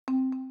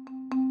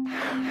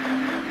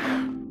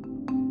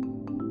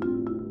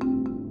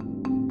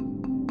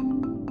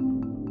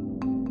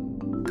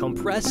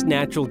Compressed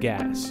natural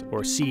gas,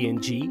 or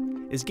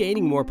CNG, is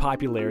gaining more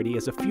popularity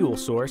as a fuel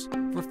source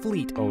for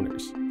fleet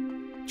owners.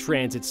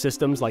 Transit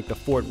systems like the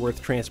Fort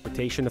Worth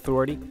Transportation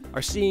Authority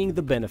are seeing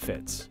the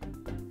benefits.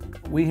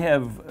 We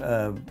have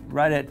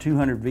right at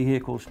 200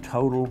 vehicles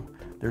total.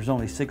 There's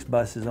only 6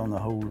 buses on the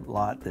whole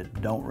lot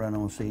that don't run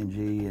on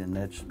CNG, and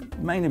that's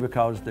mainly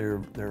because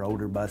they're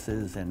older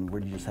buses and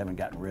we just haven't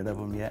gotten rid of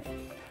them yet.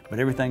 But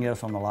everything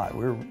else on the lot,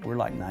 we're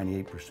like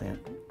 98%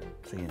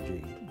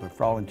 CNG. But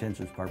for all intents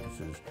and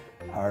purposes,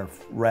 our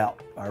route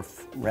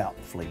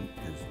fleet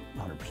is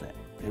 100%.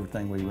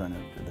 Everything we run,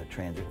 the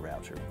transit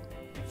routes are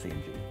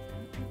CNG.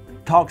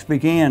 Talks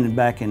began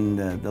back in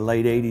the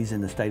late 80s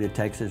in the state of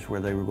Texas,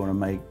 where they were going to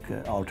make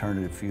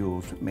alternative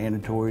fuels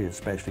mandatory,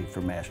 especially for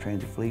mass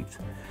transit fleets.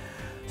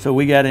 So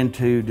we got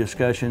into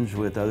discussions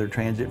with other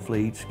transit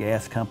fleets,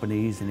 gas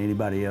companies, and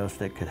anybody else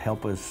that could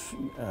help us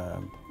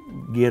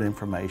get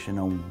information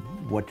on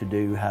what to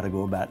do, how to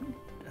go about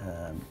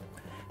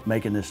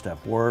making this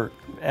stuff work.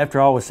 After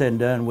all was said and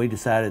done, we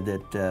decided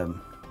that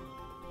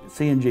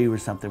CNG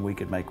was something we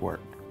could make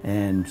work.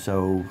 And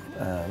so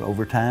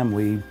over time,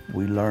 we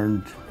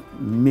learned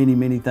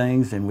many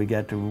things, and we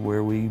got to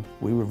where we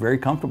were very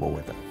comfortable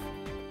with it.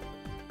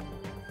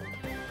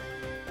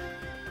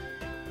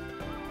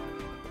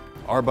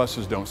 Our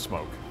buses don't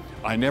smoke.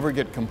 I never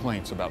get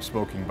complaints about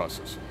smoking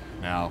buses.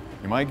 Now,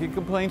 you might get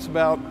complaints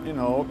about,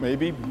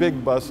 maybe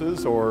big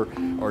buses or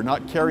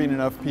not carrying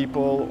enough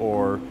people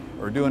or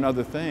doing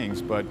other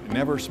things, but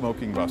never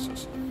smoking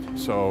buses.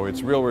 So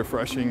it's real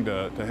refreshing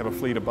to have a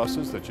fleet of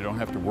buses that you don't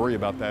have to worry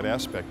about that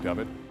aspect of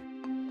it.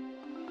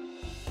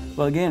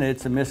 Well, again,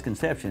 it's a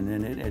misconception,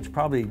 and it's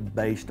probably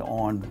based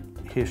on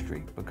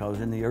history, because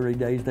in the early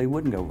days they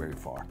wouldn't go very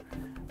far.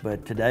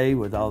 But today,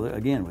 with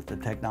with the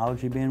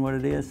technology being what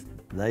it is,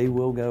 they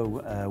will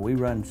go. We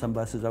run some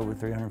buses over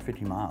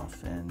 350 miles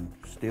and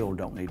still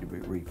don't need to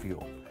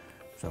refuel.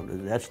 So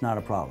that's not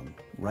a problem.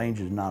 Range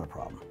is not a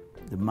problem.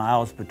 The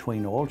miles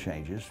between oil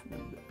changes,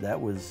 that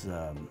was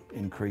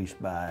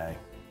increased by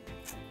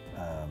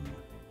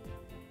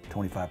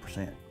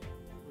 25%.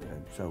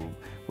 So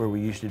where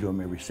we used to do them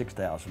every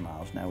 6,000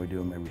 miles, now we do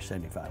them every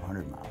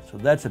 7,500 miles. So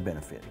that's a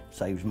benefit.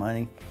 Saves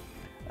money.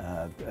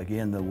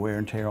 Again, the wear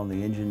and tear on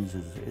the engines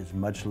is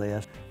much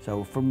less.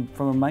 So from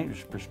a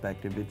maintenance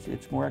perspective,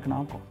 it's more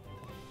economical.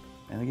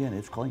 And again,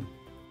 it's clean.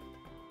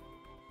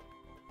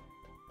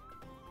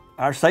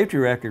 Our safety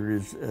record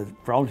is,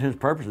 for all intents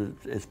and purposes,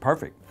 is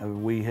perfect.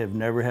 We have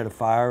never had a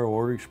fire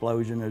or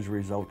explosion as a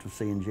result of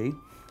CNG.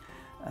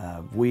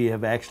 We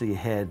have actually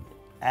had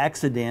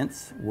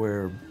accidents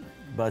where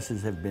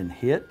buses have been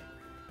hit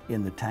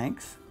in the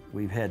tanks.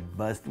 We've had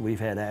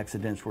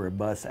accidents where a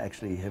bus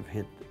actually have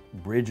hit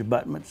bridge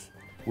abutments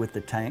with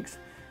the tanks.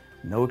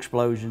 No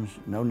explosions,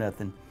 no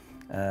nothing.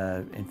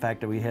 In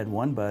fact, we had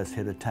one bus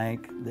hit a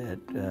tank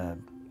that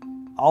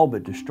all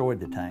but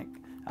destroyed the tank.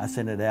 I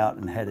sent it out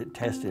and had it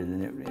tested,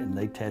 and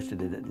they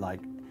tested it at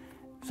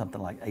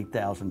something like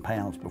 8,000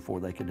 pounds before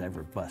they could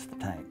ever bust the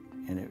tank.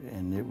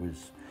 And it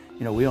was,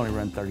 we only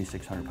run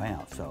 3,600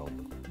 pounds, so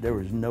there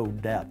was no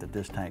doubt that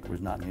this tank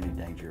was not in any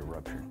danger of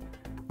rupture.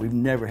 We've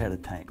never had a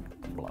tank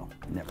blow,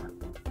 never.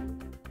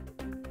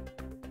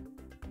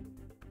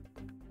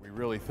 We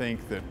really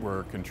think that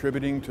we're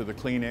contributing to the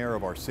clean air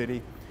of our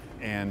city,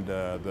 and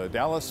the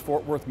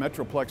Dallas-Fort Worth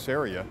Metroplex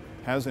area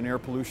has an air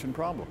pollution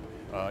problem.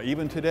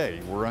 Even today,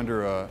 we're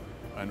under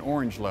an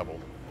orange level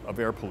of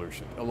air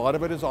pollution. A lot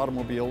of it is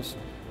automobiles,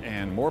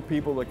 and more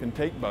people that can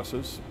take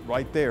buses,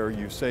 right there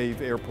you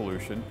save air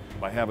pollution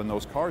by having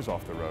those cars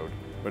off the road.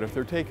 But if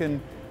they're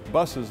taking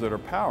buses that are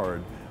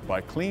powered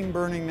by clean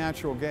burning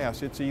natural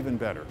gas, it's even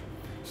better.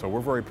 So we're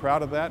very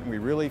proud of that, and we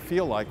really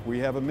feel like we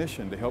have a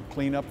mission to help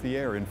clean up the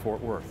air in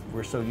Fort Worth.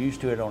 We're so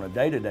used to it on a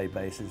day-to-day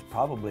basis,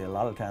 probably a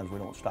lot of times we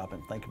don't stop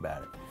and think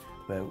about it.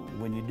 But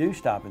when you do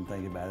stop and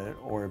think about it,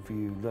 or if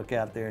you look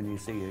out there and you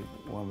see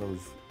one of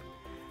those,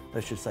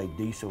 let's just say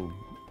diesel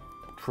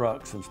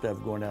trucks and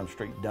stuff going down the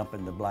street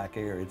dumping the black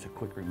air, it's a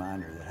quick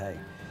reminder that, hey,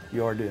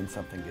 you are doing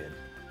something good.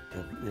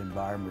 The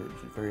environment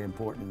is very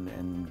important,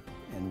 and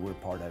we're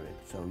part of it.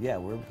 So yeah,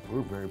 we're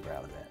very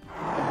proud of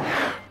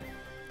that.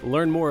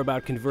 Learn more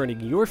about converting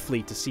your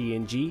fleet to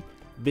CNG,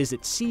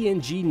 visit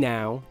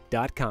cngnow.com.